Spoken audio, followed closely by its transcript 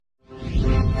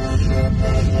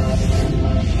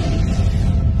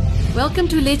Welcome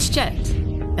to Let's Chat,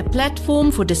 a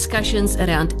platform for discussions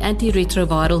around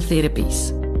antiretroviral therapies.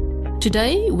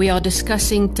 Today, we are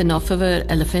discussing tenofovir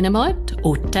alafenamide,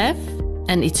 or TAF,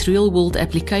 and its real-world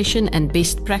application and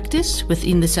best practice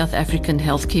within the South African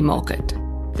healthcare market.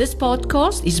 This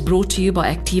podcast is brought to you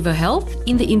by Activa Health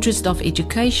in the interest of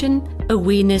education,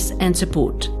 awareness, and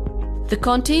support. The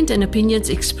content and opinions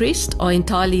expressed are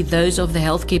entirely those of the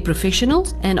healthcare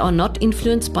professionals and are not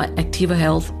influenced by Activa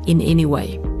Health in any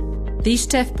way. These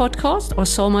TAF podcasts are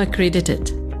SAMA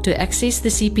accredited. To access the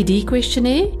CPD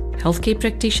questionnaire, healthcare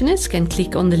practitioners can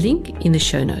click on the link in the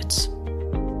show notes.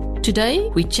 Today,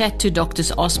 we chat to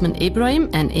Drs. Osman Ebrahim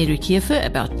and Eric Hefer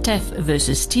about TAF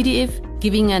versus TDF,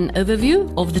 giving an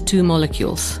overview of the two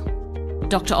molecules.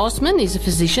 Dr. Osman is a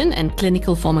physician and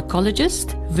clinical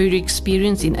pharmacologist, very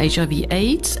experienced in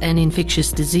HIV/AIDS and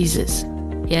infectious diseases.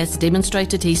 He has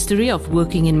demonstrated history of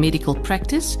working in medical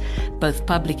practice, both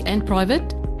public and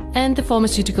private, and the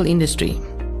pharmaceutical industry.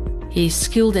 He is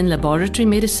skilled in laboratory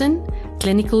medicine,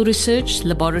 clinical research,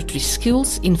 laboratory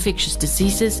skills, infectious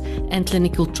diseases, and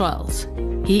clinical trials.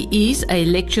 He is a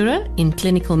lecturer in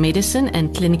clinical medicine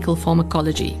and clinical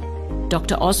pharmacology.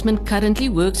 Dr. Osman currently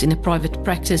works in a private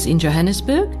practice in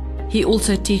Johannesburg. He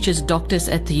also teaches doctors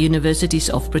at the Universities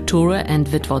of Pretoria and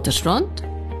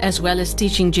Witwatersrand, as well as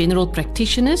teaching general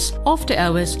practitioners after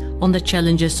hours on the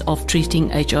challenges of treating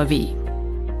HIV.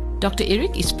 Dr.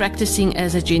 Eric is practicing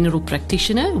as a general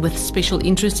practitioner with special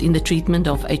interest in the treatment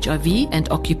of HIV and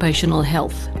occupational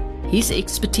health. His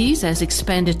expertise has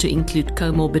expanded to include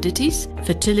comorbidities,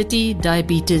 fertility,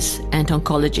 diabetes, and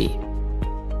oncology.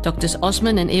 Drs.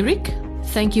 Osman and Eric,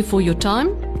 thank you for your time.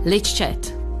 Let's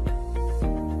chat.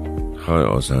 Hi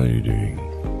Oz, how are you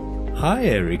doing? Hi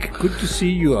Eric, good to see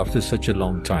you after such a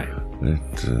long time.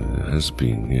 It has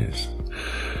been, yes.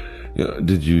 Yeah,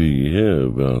 did you hear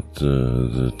about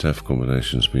the TAF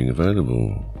combinations being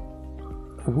available?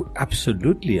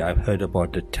 Absolutely, I've heard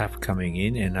about the TAF coming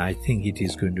in, and I think it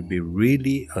is going to be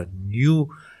really a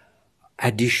new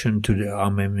addition to the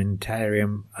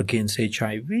armamentarium against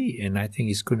HIV, and I think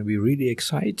it's going to be really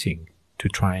exciting to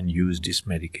try and use this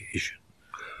medication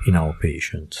in our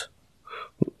patients.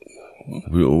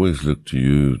 We always look to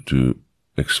you to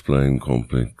explain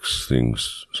complex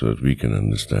things so that we can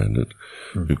understand it,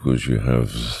 because you have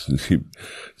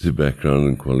the background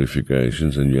and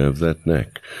qualifications and you have that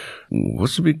knack.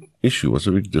 What's the big issue? What's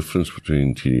the big difference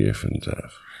between TDF and TAF?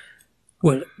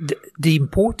 Well, the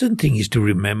important thing is to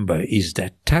remember is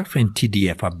that TAF and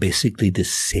TDF are basically the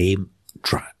same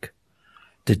drug.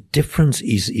 The difference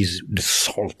is the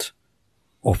salt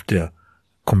of the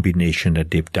combination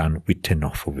that they've done with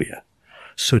tenofovir.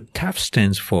 So TAF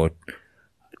stands for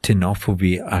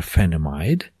tenofovir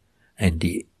alafenamide, and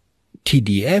the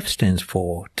TDF stands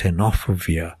for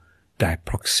tenofovir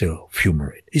diproxyl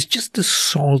fumarate. It's just the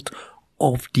salt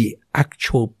of the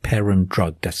actual parent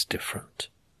drug that's different.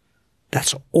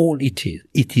 That's all it is.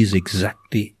 It is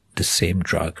exactly the same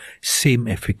drug, same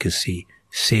efficacy,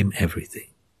 same everything.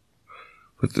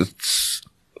 But it's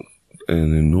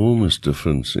an enormous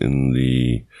difference in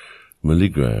the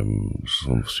milligrams,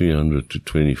 from 300 to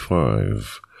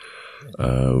 25.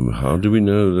 How do we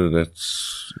know that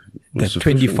that's that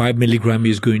sufficient? 25 milligram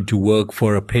is going to work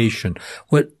for a patient?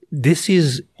 Well, this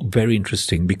is very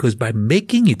interesting because by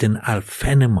making it an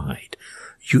alafenamide,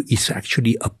 it's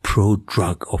actually a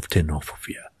prodrug of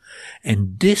tenofovir.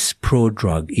 And this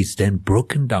prodrug is then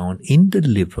broken down in the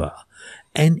liver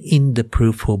and in the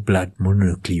peripheral blood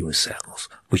mononuclear cells,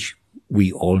 which we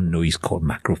all know is called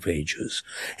macrophages.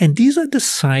 And these are the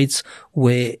sites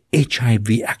where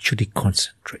HIV actually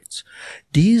concentrates.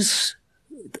 This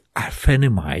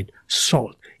alafenamide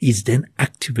salt is then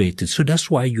activated. So that's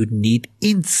why you need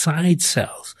inside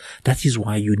cells. That is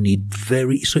why you need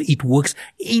so it works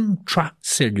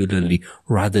intracellularly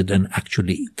rather than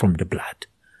actually from the blood.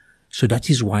 So that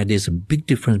is why there's a big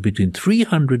difference between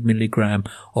 300 milligram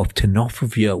of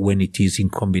tenofovir when it is in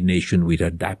combination with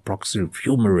a diproxyl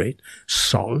fumarate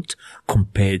salt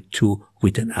compared to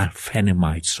with an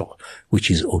alafenamide salt,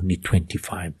 which is only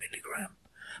 25 milligram.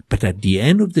 But at the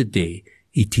end of the day,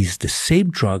 it is the same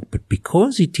drug, but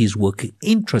because it is working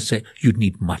intracellular, you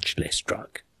need much less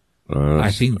drug.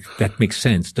 I think that makes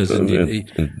sense, doesn't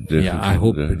it? Yeah, I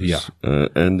hope. Yeah,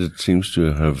 and it seems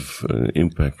to have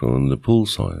impact on the pool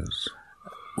size.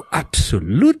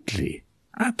 Absolutely,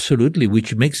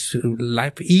 which makes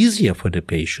life easier for the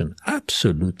patient.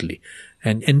 Absolutely,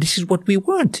 and this is what we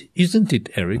want, isn't it,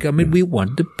 Eric? I mean, we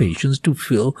want the patients to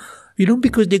feel,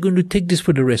 because they're going to take this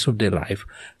for the rest of their life.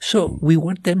 So we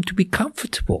want them to be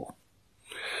comfortable.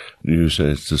 You say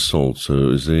it's the salt. So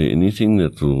is there anything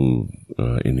that will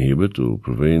inhibit or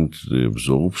prevent the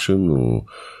absorption or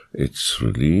its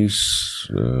release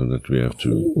that we have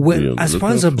to? Well, as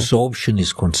far as absorption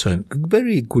is concerned,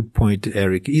 very good point,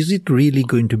 Eric. Is it really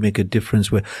going to make a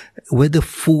difference whether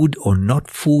food or not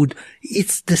food?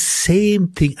 It's the same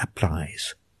thing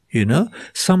applies. You know,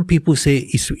 some people say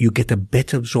you get a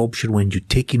better absorption when you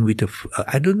take in with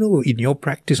I don't know, in your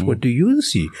practice, what do you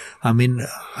see? I mean,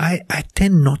 I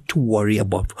tend not to worry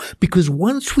about, because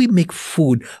once we make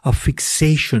food a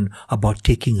fixation about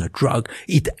taking a drug,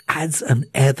 it adds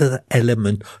another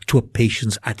element to a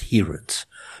patient's adherence.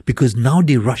 Because now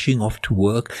they're rushing off to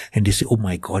work and they say, oh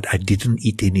my God, I didn't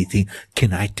eat anything.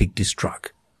 Can I take this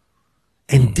drug?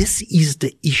 And this is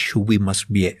the issue we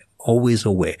must be always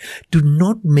aware. Do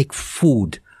not make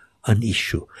food an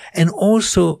issue. And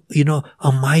also, you know,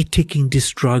 am I taking this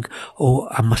drug, or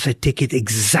must I take it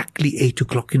exactly 8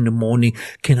 o'clock in the morning?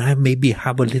 Can I maybe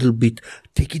have a little bit,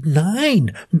 take it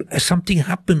 9? Something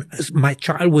happened. My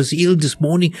child was ill this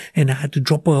morning and I had to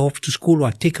drop her off to school, or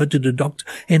I take her to the doctor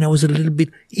and I was a little bit,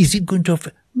 is it going to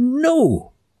affect?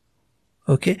 No.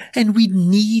 Okay. And we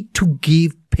need to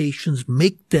give patients,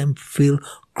 make them feel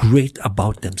great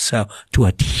about themselves to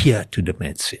adhere to the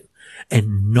medicine,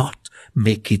 and not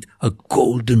make it a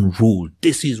golden rule.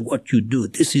 This is what you do.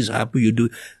 This is how you do.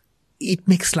 It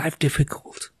makes life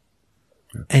difficult.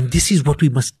 Yeah. And this is what we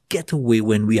must get away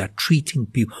when we are treating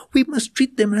people. We must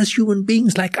treat them as human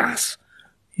beings like us,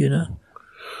 you know.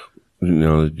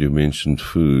 Now that you mentioned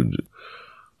food,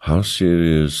 how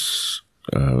serious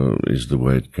is the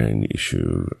weight gain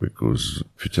issue? Because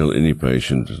if you tell any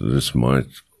patient this might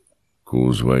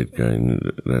cause weight gain,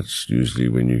 that's usually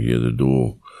when you hear the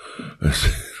door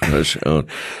rush out.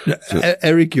 So,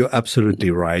 Eric, you're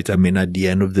absolutely right. I mean, at the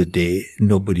end of the day,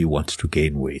 nobody wants to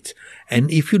gain weight.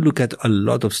 And if you look at a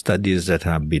lot of studies that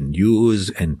have been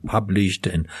used and published,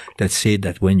 and that say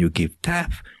that when you give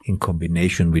TAF in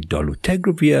combination with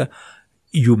dolutegravir,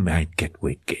 you might get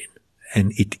weight gain.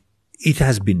 And it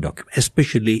has been documented,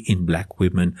 especially in black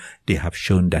women. They have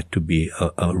shown that to be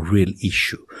a real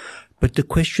issue. But the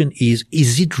question is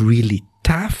it really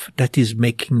TAF that is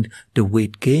making the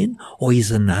weight gain, or is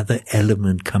another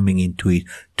element coming into it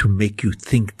to make you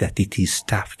think that it is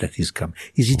TAF that is coming?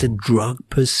 Is it a drug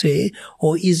per se,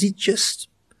 or is it just,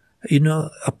 you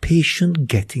know, a patient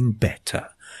getting better,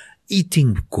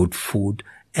 eating good food,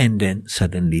 and then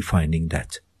suddenly finding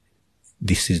that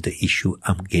this is the issue,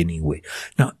 I'm gaining weight.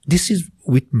 Now, this is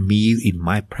with me in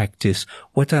my practice.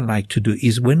 What I like to do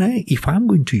is if I'm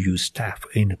going to use TAF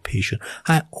in a patient,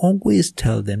 I always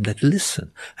tell them that,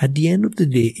 listen, at the end of the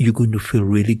day, you're going to feel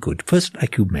really good. First,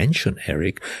 like you mentioned,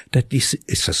 Eric, that this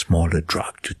is a smaller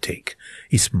drug to take.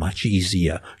 It's much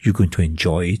easier. You're going to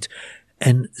enjoy it.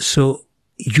 And so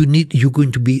you're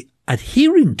going to be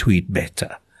adhering to it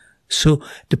better. So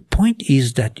the point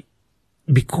is that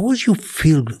because you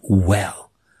feel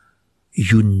well,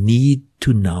 you need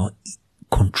to now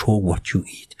control what you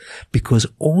eat, because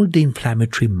all the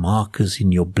inflammatory markers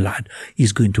in your blood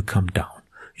is going to come down.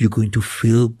 You're going to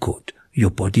feel good.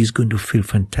 Your body is going to feel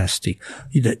fantastic.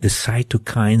 The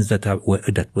cytokines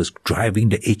that was driving,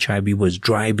 the HIV was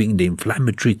driving, the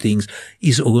inflammatory things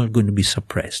is all going to be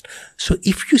suppressed. So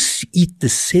if you eat the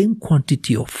same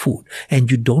quantity of food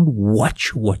and you don't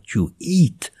watch what you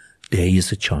eat, there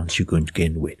is a chance you're going to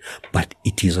gain weight. But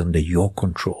it is under your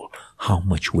control how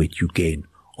much weight you gain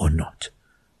or not.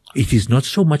 It is not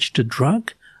so much the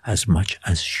drug as much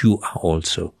as you are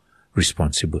also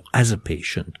responsible as a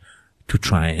patient to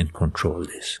try and control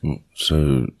this.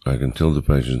 So I can tell the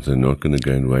patients they're not going to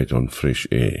gain weight on fresh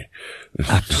air.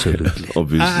 Absolutely.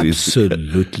 Obviously.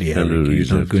 Absolutely, Eric.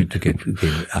 You're not going to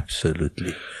gain.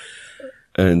 Absolutely.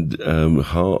 And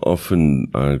how often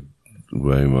I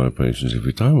weigh my patients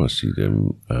every time I see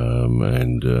them,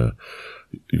 and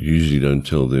usually don't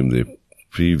tell them their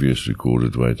previous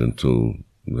recorded weight until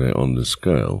they're on the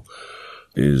scale.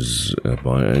 Is a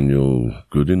biannual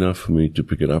good enough for me to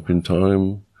pick it up in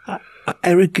time?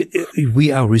 Eric,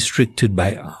 we are restricted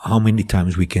by how many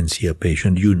times we can see a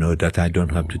patient. You know that, I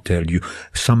don't have to tell you.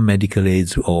 Some medical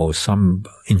aids or some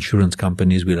insurance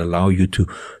companies will allow you to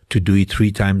do it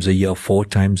 3 times a year, 4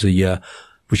 times a year,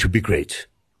 which would be great.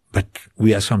 But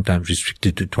we are sometimes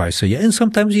restricted to twice a year and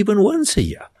sometimes even once a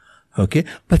year. Okay.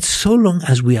 But so long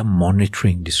as we are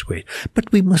monitoring this weight,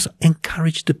 but we must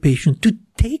encourage the patient to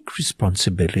take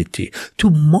responsibility, to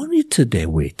monitor their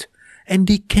weight. And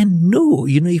they can know,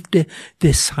 if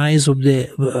the size of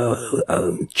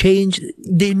the change,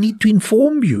 they need to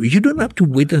inform you. You don't have to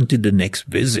wait until the next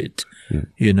visit, So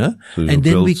and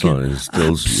then we can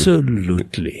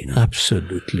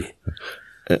absolutely.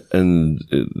 And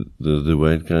the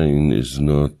weight gain is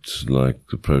not like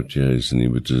the protease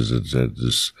inhibitors that had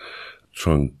this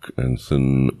trunk and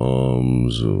thin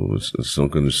arms, or it's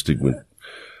not going to stigma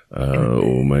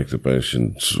or make the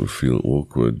patient sort of feel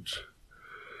awkward.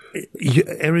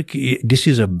 Eric, this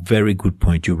is a very good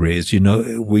point you raised. You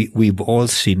know, we've all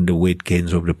seen the weight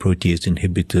gains of the protease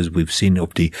inhibitors. We've seen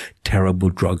of the terrible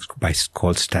drugs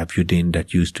called stavudine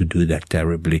that used to do that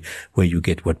terribly, where you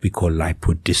get what we call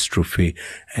lipodystrophy,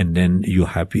 and then you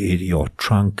have your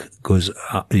trunk goes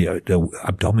up, the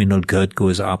abdominal girth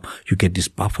goes up. You get this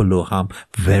buffalo hump,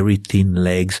 very thin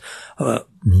legs,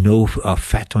 no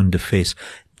fat on the face.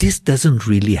 This doesn't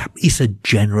really happen. It's a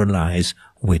generalized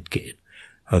weight gain.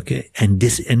 Okay, and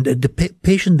the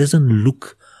patient doesn't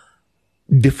look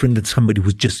different than somebody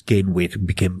who's just gained weight and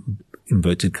became,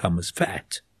 inverted commas,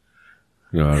 fat.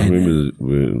 Yeah, I remember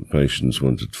when patients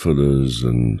wanted fillers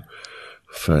and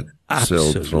fat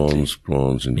cell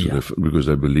transplants into because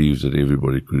they believed that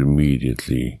everybody could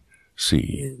immediately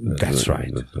see. That's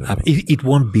right. It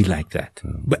won't be like that.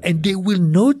 And they will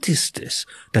notice this,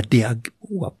 that they are,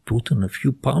 I've put on a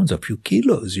few pounds, a few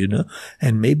kilos, you know,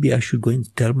 and maybe I should go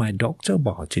and tell my doctor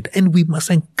about it. And we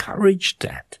must encourage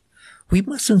that. We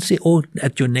mustn't say, oh,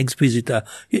 at your next visit,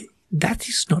 that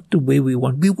is not the way we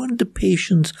want. We want the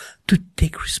patients to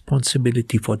take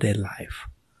responsibility for their life,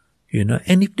 you know,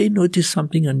 and if they notice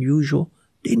something unusual,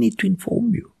 they need to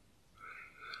inform you.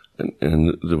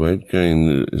 And the weight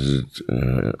gain,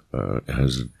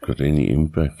 has it got any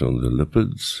impact on the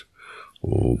lipids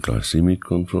or glycemic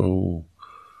control?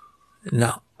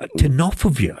 Now,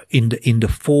 tenofovir in the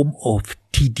form of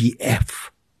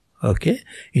TDF, okay,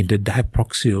 in the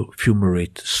diproxyl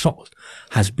fumarate salt,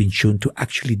 has been shown to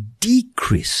actually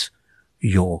decrease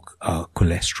your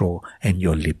cholesterol and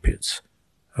your lipids.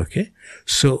 Okay,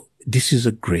 so this is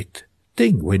a great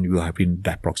thing when you have in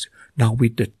diproxyl. Now,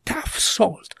 with the TAF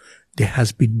salt, there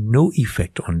has been no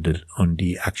effect on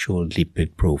the actual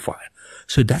lipid profile.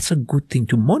 So that's a good thing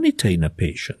to monitor in a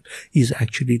patient, is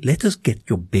actually let us get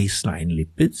your baseline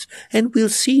lipids, and we'll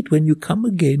see it when you come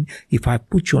again. If I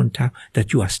put you on TAF,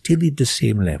 that you are still at the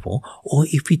same level, or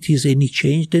if it is any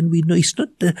change, then we know it's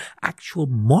not the actual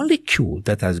molecule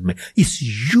that has made, it's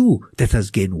you that has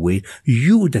gained weight,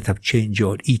 you that have changed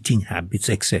your eating habits,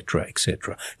 etc.,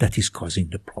 that is causing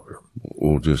the problem.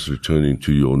 Or just returning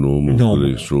to your normal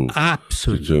cholesterol.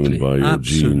 Absolutely. Determined by your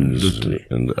genes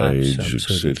and age,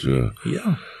 etc.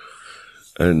 Yeah.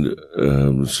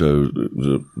 And so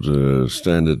the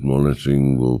standard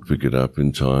monitoring will pick it up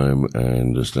in time,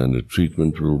 and the standard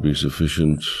treatment will be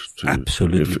sufficient to,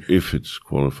 absolutely, if it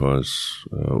qualifies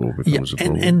or becomes a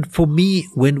problem. And for me,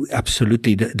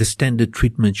 absolutely, the standard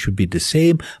treatment should be the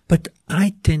same, but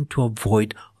I tend to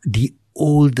avoid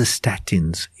all the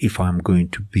statins if I'm going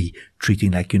to be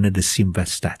treating, like, you know, the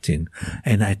simvastatin.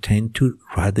 And I tend to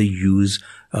rather use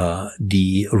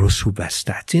the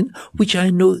rosuvastatin, which I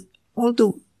know,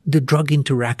 although the drug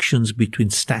interactions between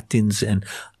statins, and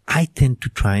I tend to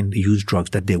try and use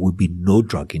drugs that there will be no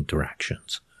drug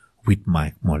interactions with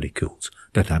my molecules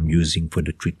that I'm using for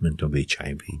the treatment of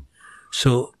HIV.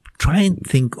 So try and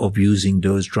think of using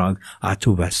those drugs,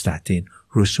 atorvastatin,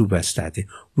 rosuvastatin,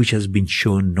 which has been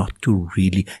shown not to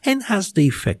really, and has the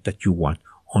effect that you want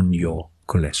on your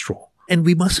cholesterol. And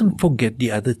we mustn't forget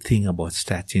the other thing about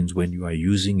statins when you are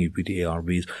using it with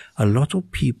ARVs. A lot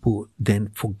of people then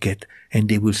forget, and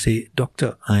they will say,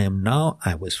 doctor, I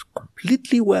was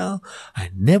completely well. I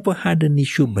never had an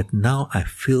issue, but now I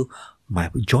feel my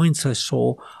joints are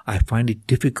sore. I find it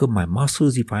difficult. My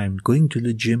muscles, if I am going to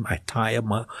the gym, I tire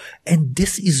and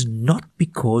this is not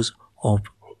because of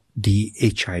the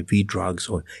HIV drugs,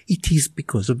 or it is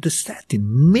because of the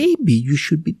statin. Maybe you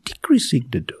should be decreasing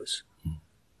the dose.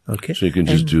 Okay. So you can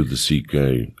just do the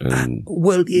CK.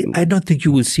 I don't think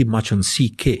you will see much on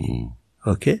CK.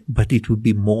 Okay. But it will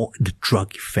be more the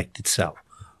drug effect itself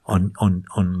on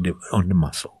the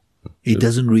muscle. It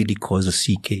doesn't really cause a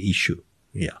CK issue.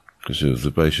 Yeah. So if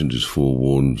the patient is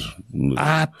forewarned.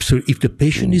 Absolutely. If the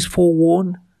patient is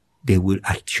forewarned, they will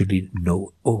actually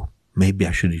know, oh, maybe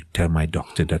I should tell my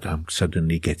doctor that I'm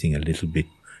suddenly getting a little bit,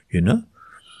 you know,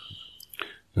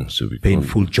 so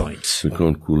painful joints. We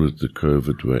can't call it the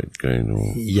COVID weight gain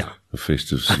or the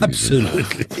festive season.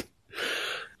 Absolutely.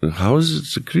 How is it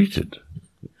secreted?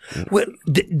 Well,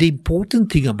 the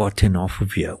important thing about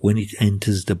tenofovir, when it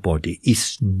enters the body,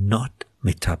 is not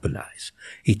metabolized.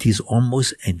 It is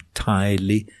almost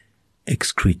entirely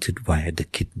excreted via the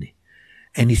kidney.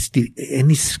 And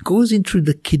it goes into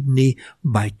the kidney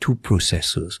by two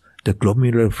processes. The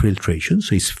glomerular filtration,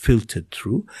 so it's filtered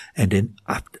through, and then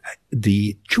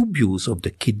the tubules of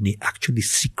the kidney actually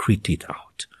secrete it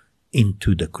out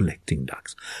into the collecting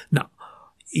ducts. Now,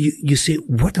 you say,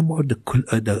 what about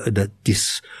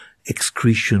this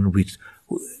excretion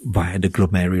via the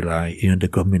glomeruli, the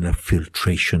glomerular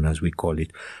filtration, as we call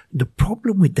it? The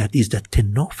problem with that is that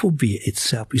tenofovir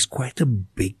itself is quite a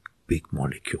big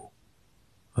molecule.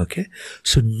 Okay?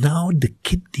 So now the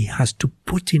kidney has to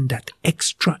put in that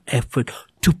extra effort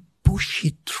to push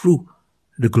it through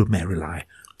the glomeruli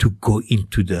to go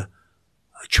into the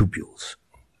tubules.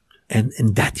 And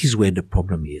that is where the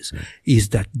problem is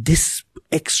that this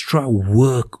extra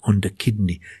work on the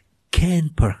kidney can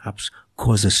perhaps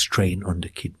cause a strain on the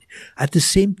kidney. At the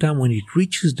same time, when it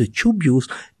reaches the tubules,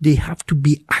 they have to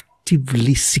be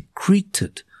actively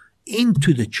secreted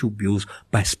into the tubules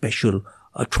by special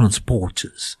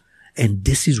transporters. And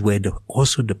this is where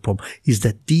also the problem is,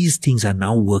 that these things are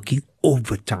now working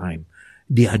overtime.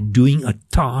 They are doing a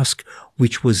task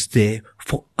which was there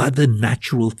for other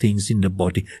natural things in the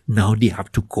body. Now they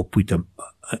have to cope with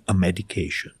a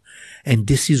medication. And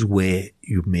this is where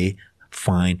you may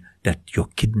find that your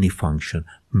kidney function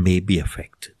may be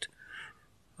affected.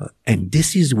 And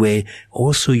this is where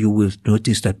also you will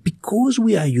notice that because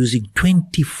we are using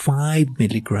 25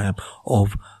 milligram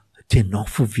of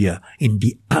tenofovir in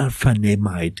the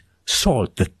alpha-amide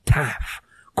salt, the TAF,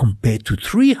 compared to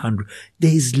 300,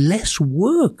 there is less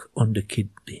work on the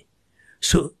kidney.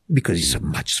 So, because it's a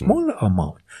much smaller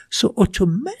amount. So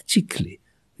automatically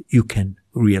you can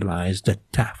realize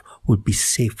that TAF would be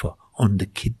safer on the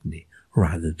kidney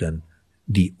rather than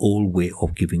the old way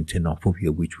of giving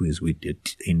tenofovir, which was we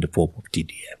did in the form of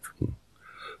TDF.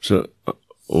 So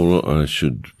all I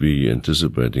should be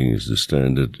anticipating is the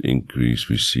standard increase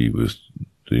we see with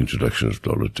the introduction of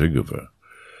dolutegravir,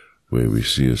 where we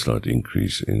see a slight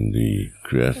increase in the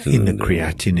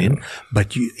creatinine.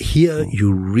 But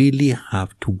you really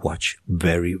have to watch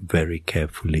very, very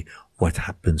carefully what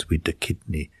happens with the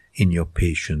kidney in your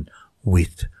patient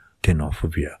with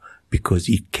tenofovir, because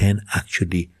it can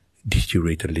actually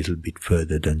deteriorate a little bit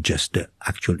further than just the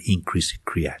actual increase in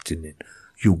creatinine.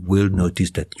 You will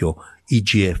notice that your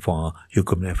EGFR, your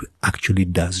glomerular, actually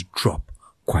does drop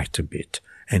quite a bit.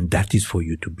 And that is for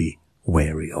you to be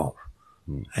wary of.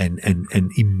 And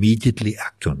immediately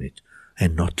act on it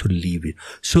and not to leave it.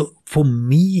 So for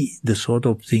me, the sort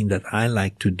of thing that I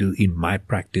like to do in my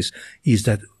practice is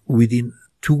that within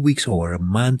 2 weeks or a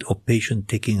month of patient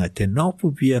taking a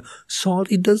tenofovir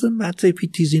salt, it doesn't matter if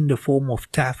it is in the form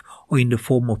of TAF or in the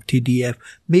form of TDF.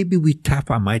 Maybe with TAF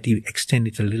I might extend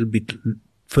it a little bit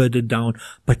further down,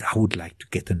 but I would like to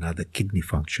get another kidney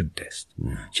function test.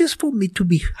 Just for me to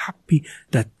be happy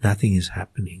that nothing is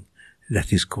happening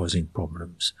that is causing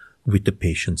problems with the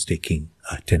patients taking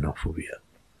tenofovir.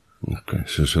 Okay,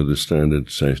 so the standard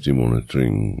safety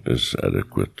monitoring is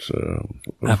adequate.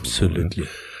 Absolutely.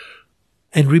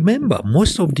 And remember,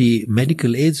 most of the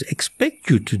medical aids expect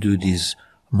you to do these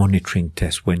monitoring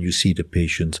tests when you see the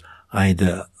patients,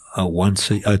 either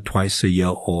twice a year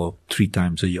or 3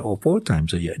 times a year or 4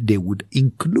 times a year. They would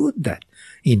include that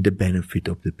in the benefit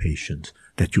of the patients,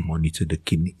 that you monitor the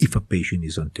kidney if a patient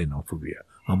is on tenofovir.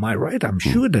 Am I right? I'm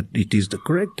sure that it is the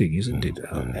correct thing, isn't it,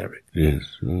 Eric?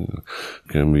 Yes.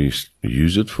 Can we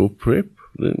use it for PrEP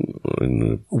then?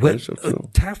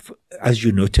 TAF, as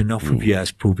you know, tenofovir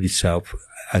has proved itself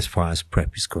as far as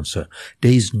PrEP is concerned.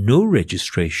 There is no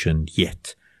registration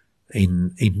yet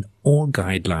in all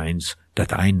guidelines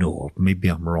that I know of. Maybe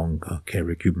I'm wrong,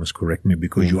 Eric, you must correct me,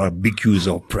 because you are a big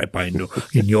user of PrEP, I know,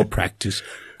 in your practice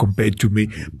compared to me.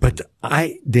 But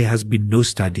there has been no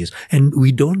studies, and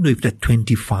we don't know if that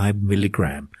 25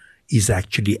 milligram is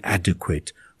actually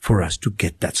adequate for us to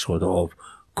get that sort of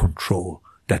control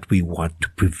that we want to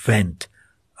prevent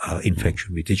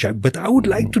infection with HIV. But I would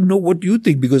like to know what you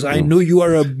think, because I know you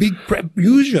are a big PrEP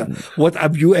user. What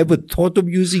have you ever thought of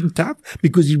using TAF?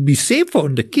 Because it'd be safer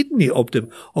on the kidney of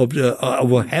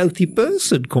a healthy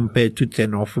person compared to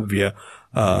tenofovir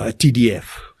TDF.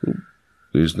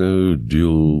 There's no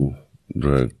dual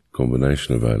drug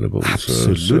combination available.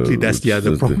 Absolutely, that's the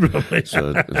other problem. So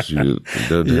you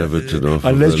don't have it enough.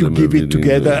 Unless you give it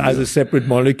together as a separate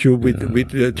molecule with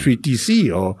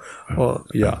 3TC or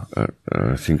yeah.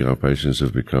 I think our patients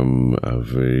have become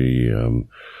very,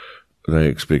 they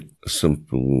expect a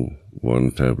simple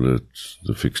one tablet,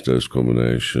 the fixed dose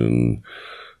combination.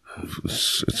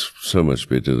 It's so much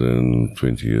better than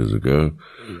 20 years ago.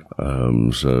 I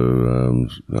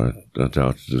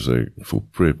doubt it is for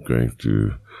PrEP going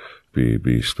to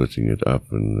be splitting it up,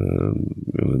 and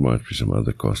there might be some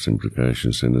other cost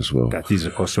implications then as well. That is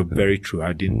also very true.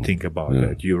 I didn't think about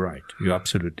that. You're right. You're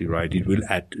absolutely right. It will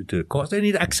add to the cost, and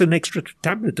it acts an extra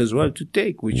tablet as well to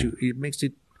take, which it makes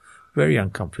it very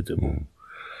uncomfortable.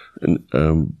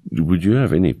 And would you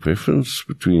have any preference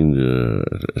between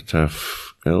a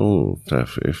TAF-L or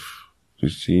TAF-F? You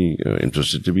see,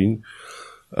 emtricitabine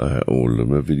or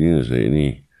lamivudine? Is there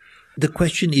any? The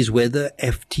question is whether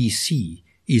FTC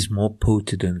is more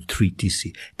potent than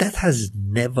 3TC. That has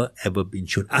never ever been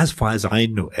shown, as far as I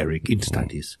know, Eric, in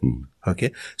studies.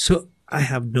 Okay, so I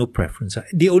have no preference.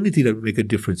 The only thing that will make a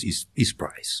difference is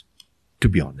price. To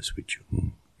be honest with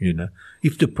you, you know,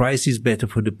 if the price is better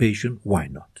for the patient, why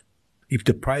not? If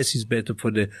the price is better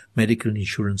for the medical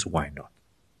insurance, why not?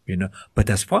 You know, but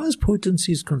as far as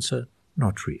potency is concerned,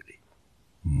 not really.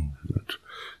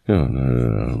 Yeah,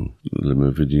 no,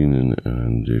 lamivudine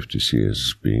and FTC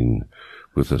has been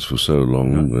with us for so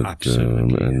long that,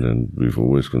 and we've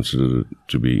always considered it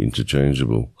to be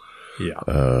interchangeable. Yeah.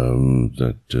 I'm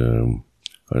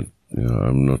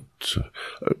not.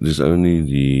 There's only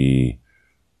the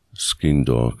skin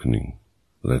darkening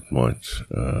that might.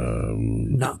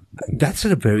 Now, that's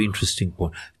a very interesting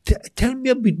point. Tell me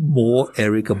a bit more,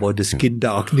 Eric, about the skin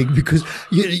darkening, because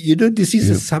you know this is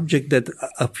a subject that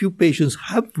a few patients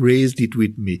have raised it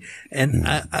with me, and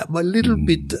I'm a little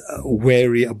bit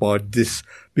wary about this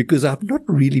because I've not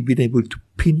really been able to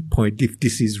pinpoint if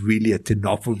this is really a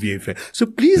tenofovir effect. So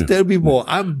please tell me more.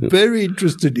 I'm very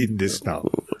interested in this now.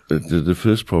 The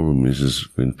first problem is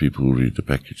when people read the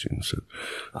packaging. So.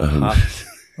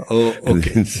 Oh, okay. And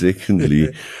then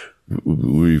secondly,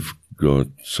 we've got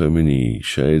so many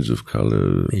shades of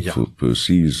color per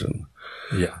season.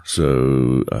 Yeah.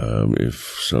 So,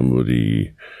 if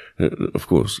somebody, of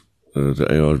course, the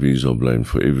ARVs are blamed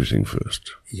for everything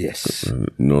first. Yes.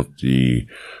 Not the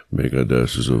mega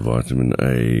doses of vitamin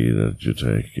A that you're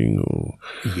taking, or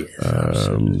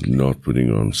not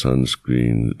putting on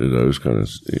sunscreen, those kind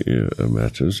of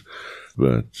matters.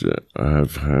 But I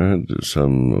have had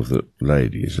some of the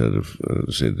ladies that have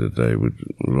said that they would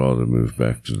rather move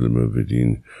back to the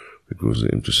lamivudine because the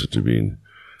emtricitabine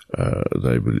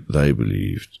they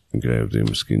believed gave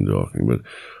them skin darkening. But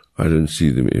I don't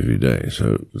see them every day,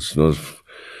 so it's not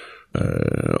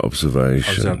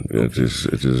observation. It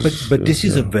is. But this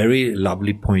is a very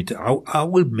lovely point. I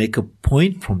will make a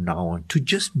point from now on to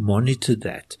just monitor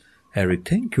that. Eric,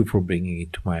 thank you for bringing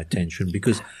it to my attention,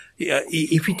 because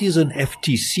if it is an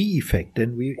FTC effect,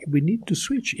 then we need to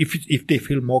switch. If they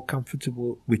feel more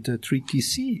comfortable with a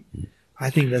 3TC, I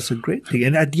think that's a great thing.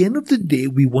 And at the end of the day,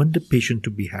 we want the patient to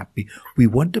be happy. We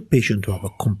want the patient to have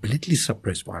a completely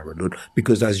suppressed viral load,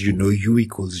 because as you know, U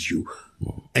equals U.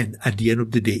 And at the end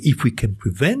of the day, if we can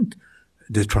prevent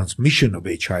the transmission of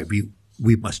HIV,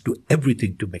 we must do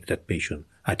everything to make that patient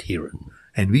adherent.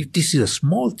 And this is a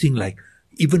small thing, like,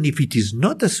 even if it is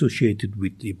not associated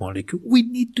with the molecule, we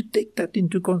need to take that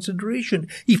into consideration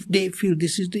if they feel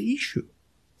this is the issue.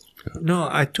 No,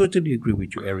 I totally agree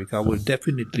with you, Eric. I will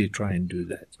definitely try and do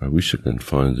that. I wish I can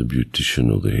find the beautician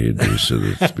or the hairdresser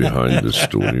that's behind the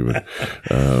story. But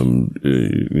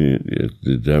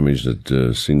the damage that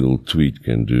a single tweet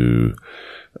can do,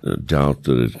 doubt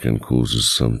that it can cause is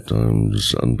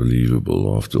sometimes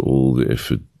unbelievable after all the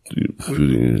effort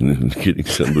putting in and getting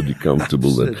somebody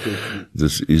comfortable that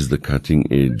this is the cutting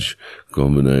edge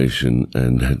combination,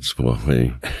 and that's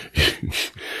why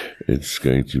it's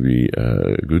going to be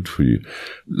good for you.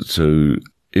 So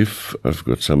if I've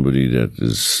got somebody that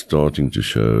is starting to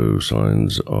show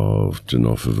signs of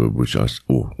tenofovir,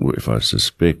 or if I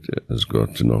suspect has got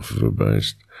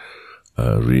tenofovir-based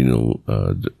renal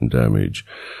damage,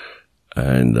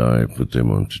 and I put them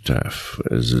onto TAF,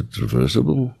 is it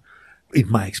reversible? In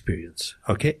my experience,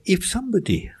 okay, if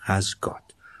somebody has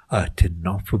got a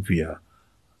tenofovir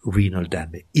renal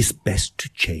damage, it's best to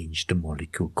change the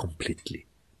molecule completely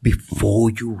before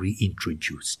you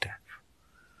reintroduce TAF.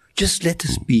 Just let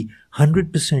us be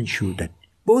 100% sure that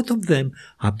both of them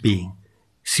are being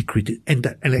secreted. And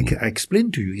like I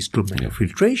explained to you, is glomerular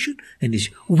filtration, and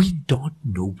we don't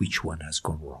know which one has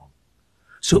gone wrong.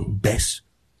 So best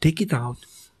take it out,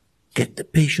 get the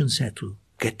patient settled,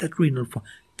 get that renal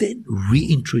then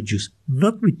reintroduce,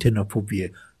 not with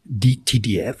tenofovir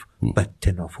TDF, but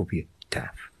tenofovir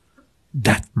TAF.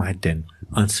 That might then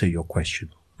answer your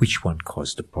question, which one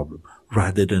caused the problem,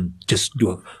 rather than just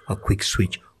do a quick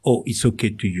switch. Oh, it's okay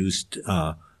to use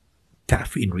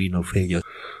TAF in renal failure.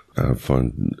 I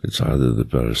find it's either the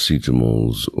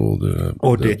paracetamols or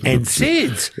the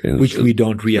NSAIDs, which we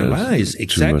don't realize.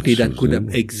 Exactly, that could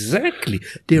have,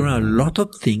 There are a lot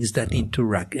of things that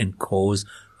interact and cause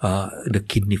the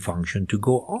kidney function to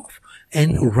go off.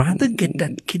 And rather get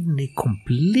that kidney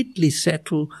completely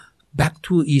settled back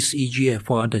to its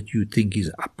EGFR that you think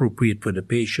is appropriate for the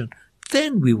patient,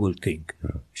 then we will think,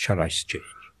 shall I change?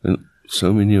 And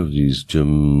so many of these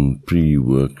gym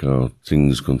pre-workout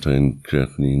things contain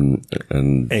creatinine,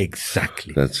 and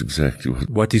exactly that's exactly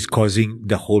what is causing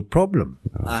the whole problem.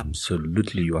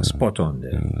 Absolutely, you are spot on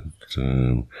there.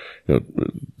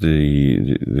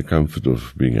 The comfort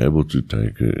of being able to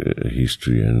take a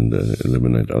history and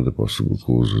eliminate other possible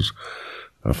causes.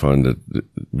 I find that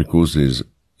because there's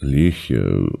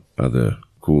legio other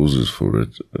causes for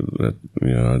it, that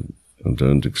I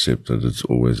don't accept that it's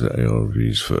always the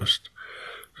ARVs first.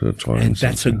 So and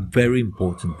that's a very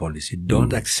important policy.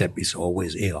 Don't accept it's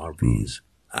always ARVs.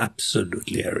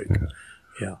 Absolutely, Eric.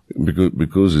 Yeah.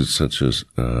 Because it's such a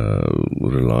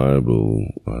reliable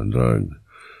drug,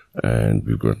 and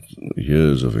we've got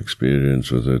years of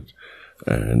experience with it,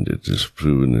 and it has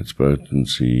proven its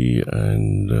potency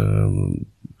and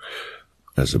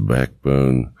as a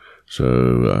backbone.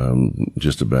 So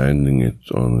just abandoning it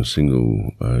on a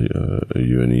single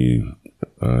UNE,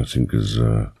 I think,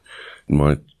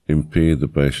 might impair the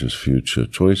patient's future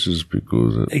choices,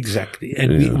 because exactly,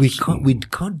 and we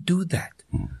can't do that.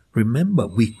 Remember,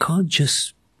 we can't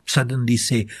just suddenly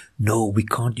say, no, we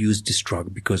can't use this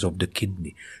drug because of the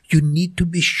kidney. You need to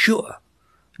be sure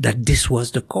that this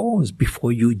was the cause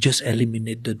before you just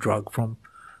eliminate the drug from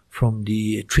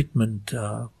the treatment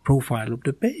profile of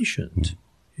the patient.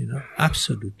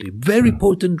 Absolutely. Very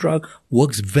potent drug,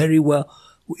 works very well.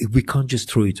 We can't just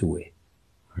throw it away.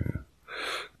 Yeah.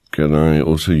 Can I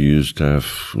also use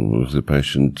TAF with the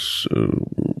patients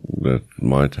that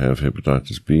might have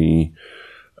hepatitis B?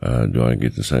 Do I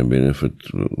get the same benefit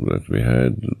that we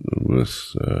had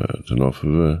with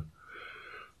tenofovir?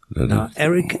 Now,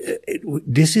 Eric,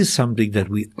 this is something that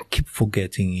we keep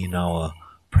forgetting in our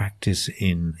practice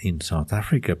in South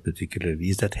Africa particularly,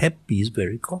 is that Hep B is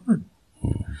very common.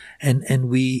 And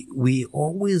we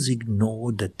always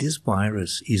ignore that this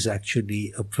virus is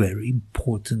actually a very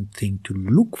important thing to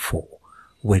look for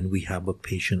when we have a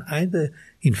patient either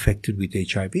infected with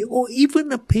HIV or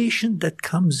even a patient that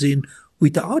comes in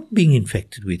without being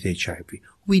infected with HIV.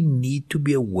 We need to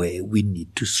be aware, we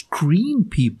need to screen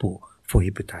people for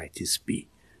hepatitis B.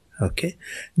 Okay?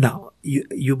 Now,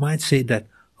 you might say that,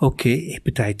 okay,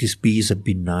 hepatitis B is a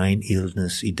benign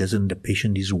illness, the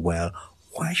patient is well,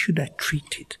 why should I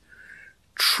treat it?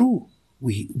 True,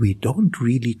 we don't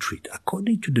really treat.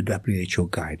 According to the WHO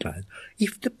guidelines,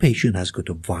 if the patient has got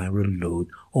a viral load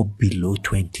of below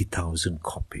 20,000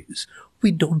 copies,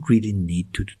 we don't really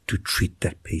need to treat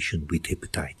that patient with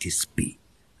hepatitis B,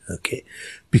 okay?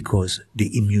 Because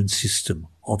the immune system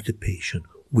of the patient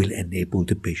will enable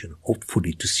the patient,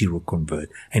 hopefully, to seroconvert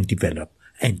and develop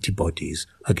antibodies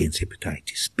against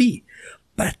hepatitis B.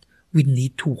 But we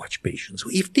need to watch patients. So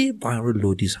if their viral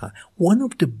load is high, one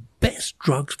of the best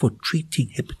drugs for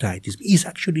treating hepatitis B is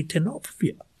actually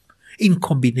tenofovir, in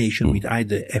combination with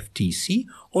either FTC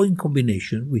or in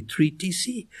combination with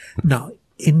 3TC. Now,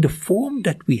 in the form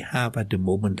that we have at the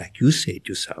moment, like you said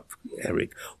yourself,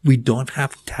 Eric, we don't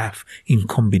have TAF in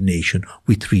combination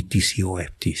with 3TC or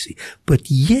FTC.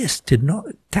 But yes,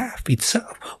 TAF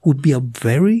itself would be a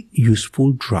very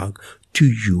useful drug to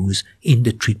use in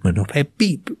the treatment of Hep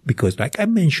B, because like I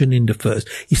mentioned in the first,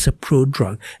 it's a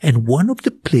prodrug, and one of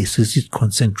the places it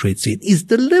concentrates in is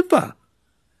the liver.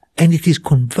 And it is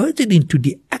converted into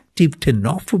the active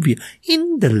tenofovir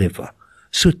in the liver.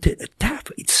 So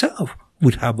TAF itself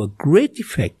would have a great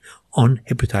effect on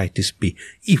hepatitis B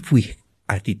if we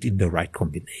add it in the right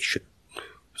combination.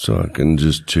 So I can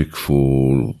just check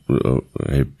for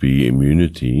Hep B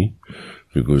immunity,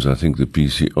 because I think the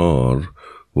PCR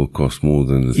will cost more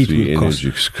than the three energy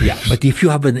screens. Yeah, but if you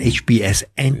have an HBs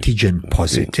antigen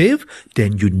positive,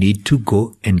 then you need to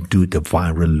go and do the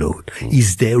viral load.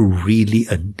 Is there really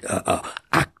an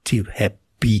active Hep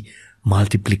B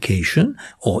multiplication,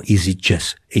 or is it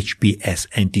just HBs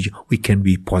antigen? We can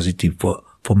be positive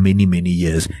for many, many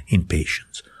years in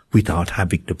patients without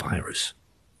having the virus.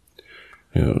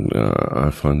 Yeah,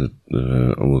 I find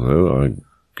that although I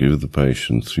give the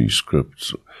patient 3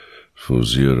 scripts for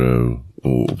 0,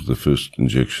 or the first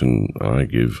injection I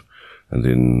give, and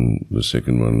then the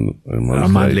second one a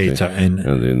month later, and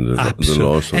then the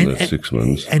last one at 6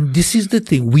 months. And this is the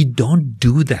thing, we don't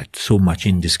do that so much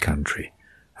in this country.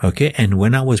 Okay, and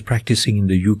when I was practicing in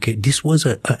the UK, this was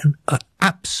an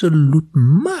absolute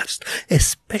must,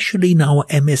 especially in our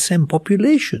MSM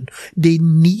population. They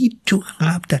need to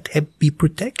have that Hep B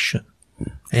protection.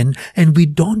 And we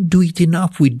don't do it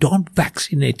enough. We don't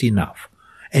vaccinate enough.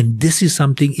 And this is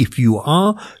something, if you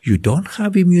don't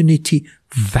have immunity,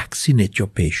 vaccinate your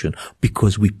patient,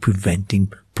 because we're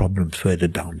preventing problems further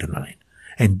down the line.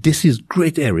 And this is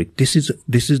great, Eric. This is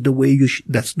the way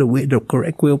that's the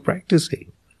correct way of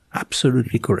practicing.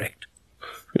 Absolutely correct.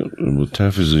 Yeah, well,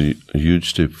 TAF is a huge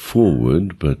step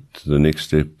forward, but the next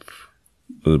step,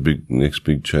 next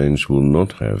big change will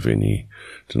not have any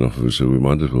tenofovir. So we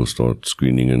might as well start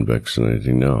screening and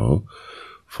vaccinating now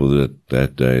for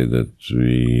that day that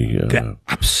we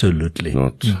absolutely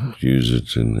not use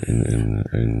it in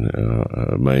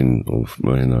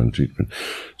mainline treatment.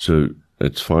 So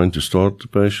it's fine to start the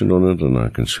patient on it, and I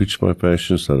can switch my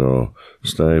patients that are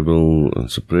stable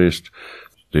and suppressed.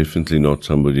 Definitely not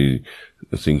somebody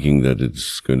thinking that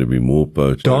it's going to be more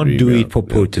potent. Don't do it for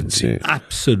potency. Yeah.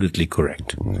 Absolutely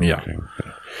correct. Okay. Yeah.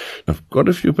 I've got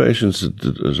a few patients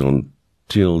that is on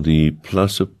TLD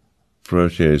plus a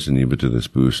protease inhibitor that's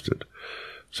boosted.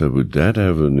 So would that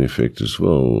have an effect as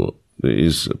well? There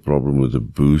is a problem with the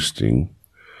boosting,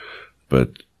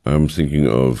 but I'm thinking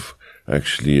of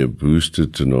actually a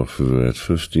boosted tenofovir at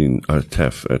 15,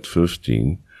 TAF at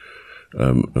 15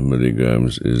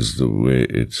 milligrams is the way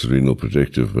it's renal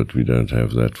protective, but we don't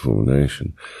have that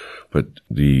formulation. But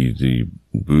the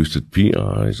boosted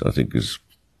PIs, I think, is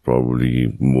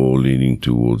probably more leaning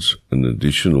towards an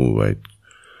additional weight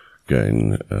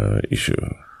gain issue.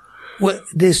 Well,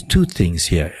 there's two things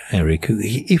here, Eric.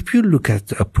 If you look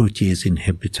at a protease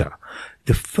inhibitor,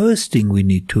 the first thing we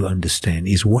need to understand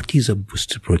is what is a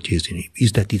boosted protease inhibitor,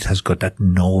 is that it has got that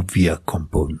Novia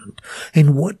component.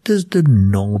 And what does the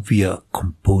Novia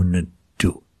component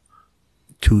do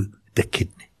to the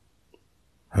kidney?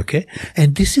 Okay?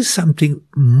 And this is something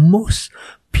most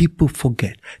people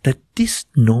forget, that this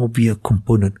Novia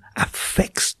component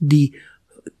affects the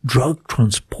drug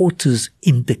transporters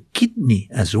in the kidney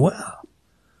as well.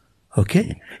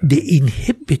 Okay? They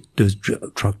inhibit those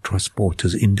drug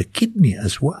transporters in the kidney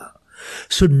as well.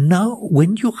 So now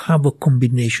when you have a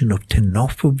combination of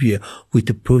tenofovir with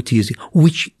the protease,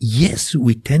 which yes,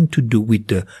 we tend to do with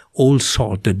the old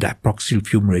salt, the diproxyl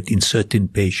fumarate in certain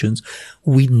patients,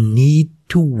 we need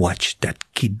to watch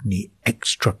that kidney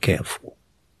extra careful.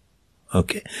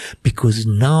 Okay? Because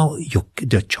now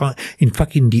in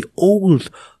fact, in the old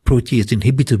protease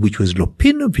inhibitor, which was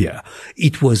lopinavir,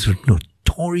 it was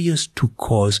notorious to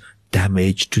cause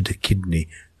damage to the kidney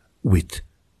with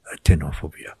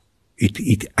tenofovir.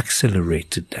 It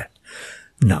accelerated that.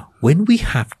 Now, when we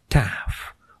have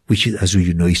TAF, which is, as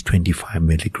you know, is 25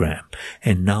 milligram,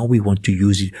 and now we want to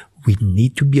use it, we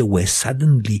need to be aware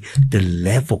suddenly the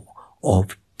level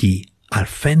of the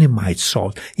alphenamide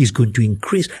salt is going to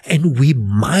increase, and we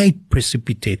might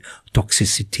precipitate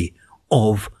toxicity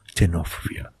of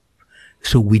tenofovir.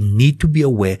 So we need to be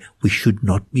aware we should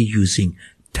not be using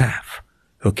TAF,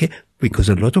 okay? Because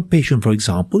a lot of patients, for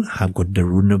example, have got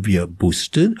darunavir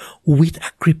boosted with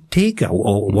acriptega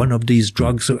or one of these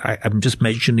drugs. I'm just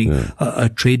mentioning a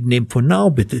trade name for now,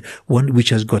 but one which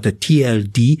has got a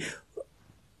TLD,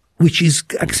 which is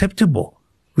acceptable.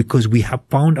 Because we have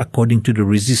found, according to the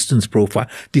resistance profile,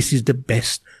 this is the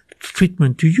best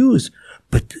treatment to use.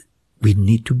 But we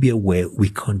need to be aware we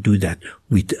can't do that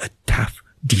with a TAF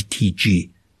DTG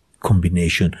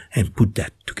combination and put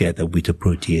that together with a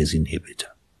protease inhibitor,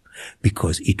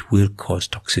 because it will cause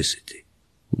toxicity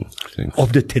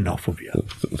of the tenofovir.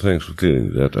 Thanks for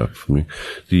clearing that up for me.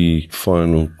 The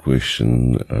final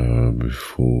question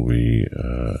before we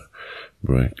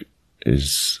break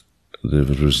is the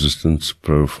resistance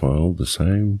profile the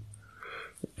same?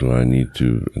 Do I need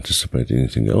to anticipate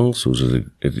anything else? Or is it,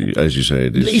 as you say,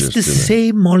 it's the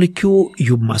same molecule.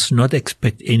 You must not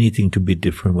expect anything to be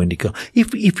different when it comes.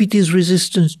 If it is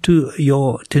resistance to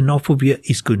your tenofovir,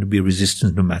 it's going to be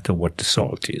resistant no matter what the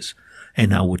salt is.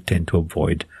 And I would tend to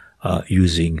avoid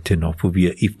using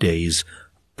tenofovir if there is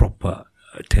proper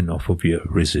tenofovir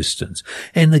resistance.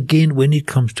 And again, when it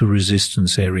comes to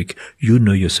resistance, Eric, you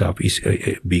know yourself,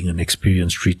 being an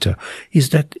experienced treater, is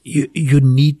that you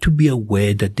need to be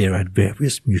aware that there are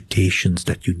various mutations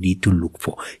that you need to look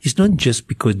for. It's not just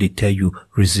because they tell you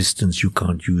resistance, you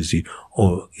can't use it,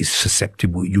 or is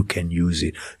susceptible, you can use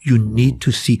it. You need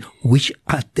to see which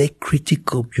are the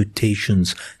critical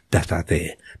mutations that are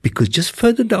there. Because just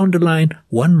further down the line,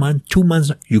 1 month, 2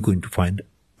 months, you're going to find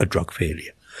a drug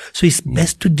failure. So it's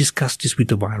best to discuss this with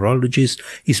a virologist.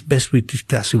 It's best to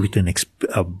discuss it with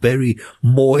a very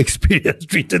more experienced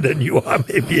treater than you are,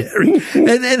 maybe, Eric.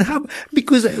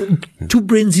 Because 2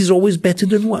 brains is always better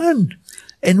than 1.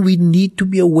 And we need to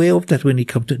be aware of that when it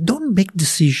comes to, don't make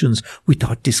decisions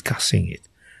without discussing it,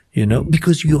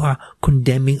 because you are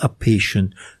condemning a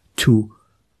patient to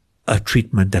a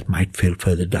treatment that might fail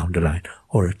further down the line,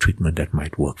 or a treatment that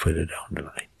might work further down the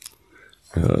line.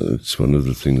 It's one of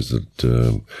the things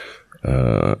that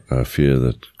I fear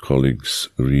that colleagues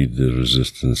read the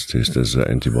resistance test as an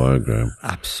antibiogram.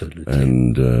 Absolutely.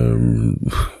 And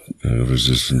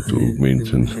resistant to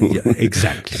augmentin. Yeah,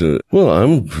 exactly. So, well,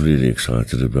 I'm really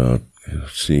excited about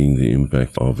seeing the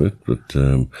impact of it, but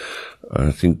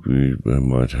I think we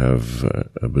might have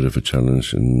a bit of a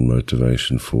challenge in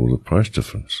motivation for the price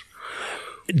difference.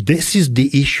 This is the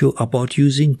issue about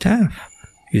using TAF.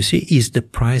 You see, is the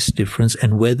price difference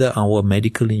and whether our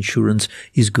medical insurance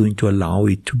is going to allow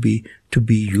it to be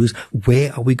used.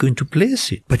 Where are we going to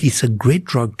place it? But it's a great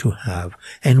drug to have.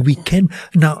 And we can,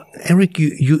 now, Eric,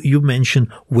 you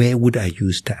mentioned where would I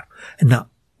use TAF? Now,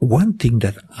 one thing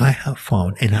that I have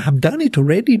found, and I have done it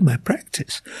already in my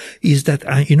practice, is that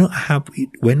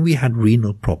when we had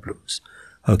renal problems,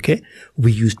 okay,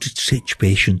 we used to switch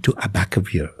patient to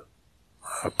abacavir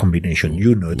combination.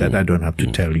 You know that, I don't have to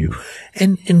tell you.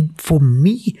 And for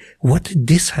me, what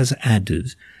this has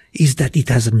added is that it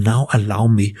has now allowed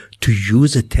me to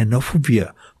use a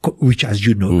tenofovir, which, as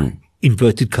you know,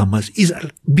 inverted commas, is a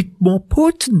bit more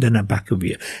potent than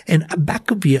abacavir. And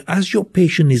abacavir, as your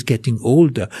patient is getting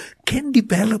older, can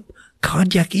develop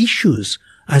cardiac issues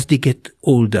as they get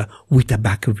older with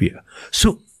abacavir.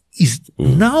 So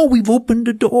now we've opened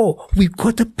the door. We've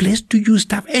got a place to use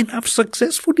TAF, and I've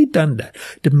successfully done that.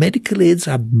 The medical aides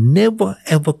have never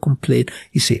ever complained.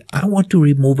 You say, I want to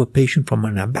remove a patient from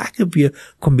an abacavir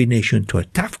combination to a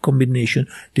TAF combination.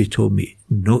 They told me,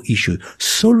 no issue,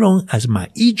 so long as my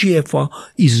EGFR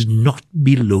is not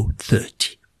below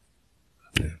 30.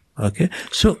 Yeah. Okay,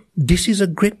 so this is a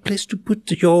great place to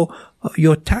put your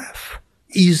TAF.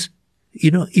 Is,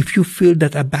 if you feel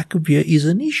that abacavir is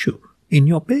an issue in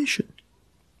your patient.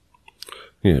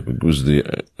 Yeah, because the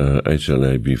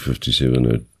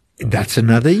HLA-B57 that's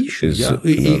another issue.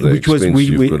 Another which was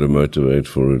you've got to motivate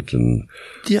for it, and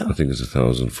I think it's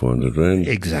 1,400 rand.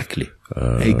 Exactly.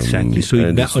 Exactly.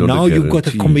 So now you've got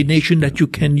a combination that you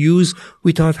can use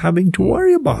without having to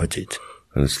worry about it.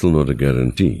 And it's still not a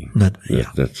guarantee.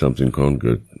 That something can't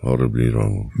go horribly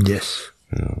wrong. Yes.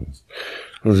 Yeah.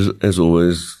 Well, as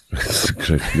always, it's a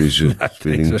great pleasure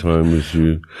spending time with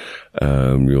you.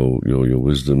 Your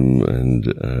wisdom and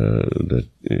that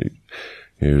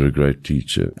you're a great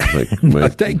teacher.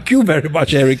 Thank you very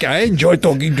much, Eric. I enjoy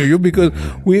talking to you because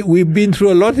we've been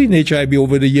through a lot in HIV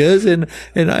over the years, and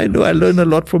I know I learned a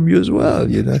lot from you as well.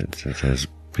 It has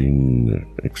been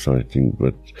exciting,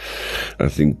 but I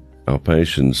think our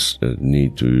patients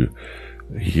need to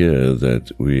hear that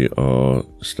we are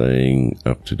staying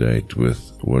up to date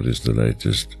with what is the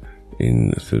latest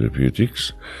in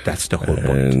therapeutics. That's the whole point.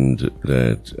 And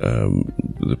that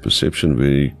the perception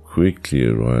very quickly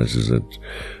arises that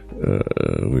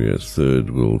we're a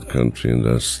third world country, and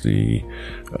thus the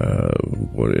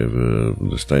whatever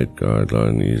the state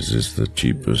guideline is the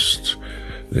cheapest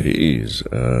there is.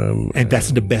 And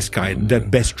that's the best the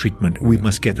best treatment. We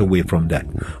must get away from that.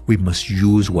 We must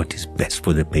use what is best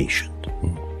for the patient.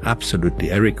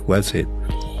 Absolutely. Eric, well said.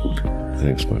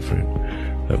 Thanks, my friend.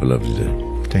 Have a lovely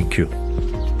day. Thank you.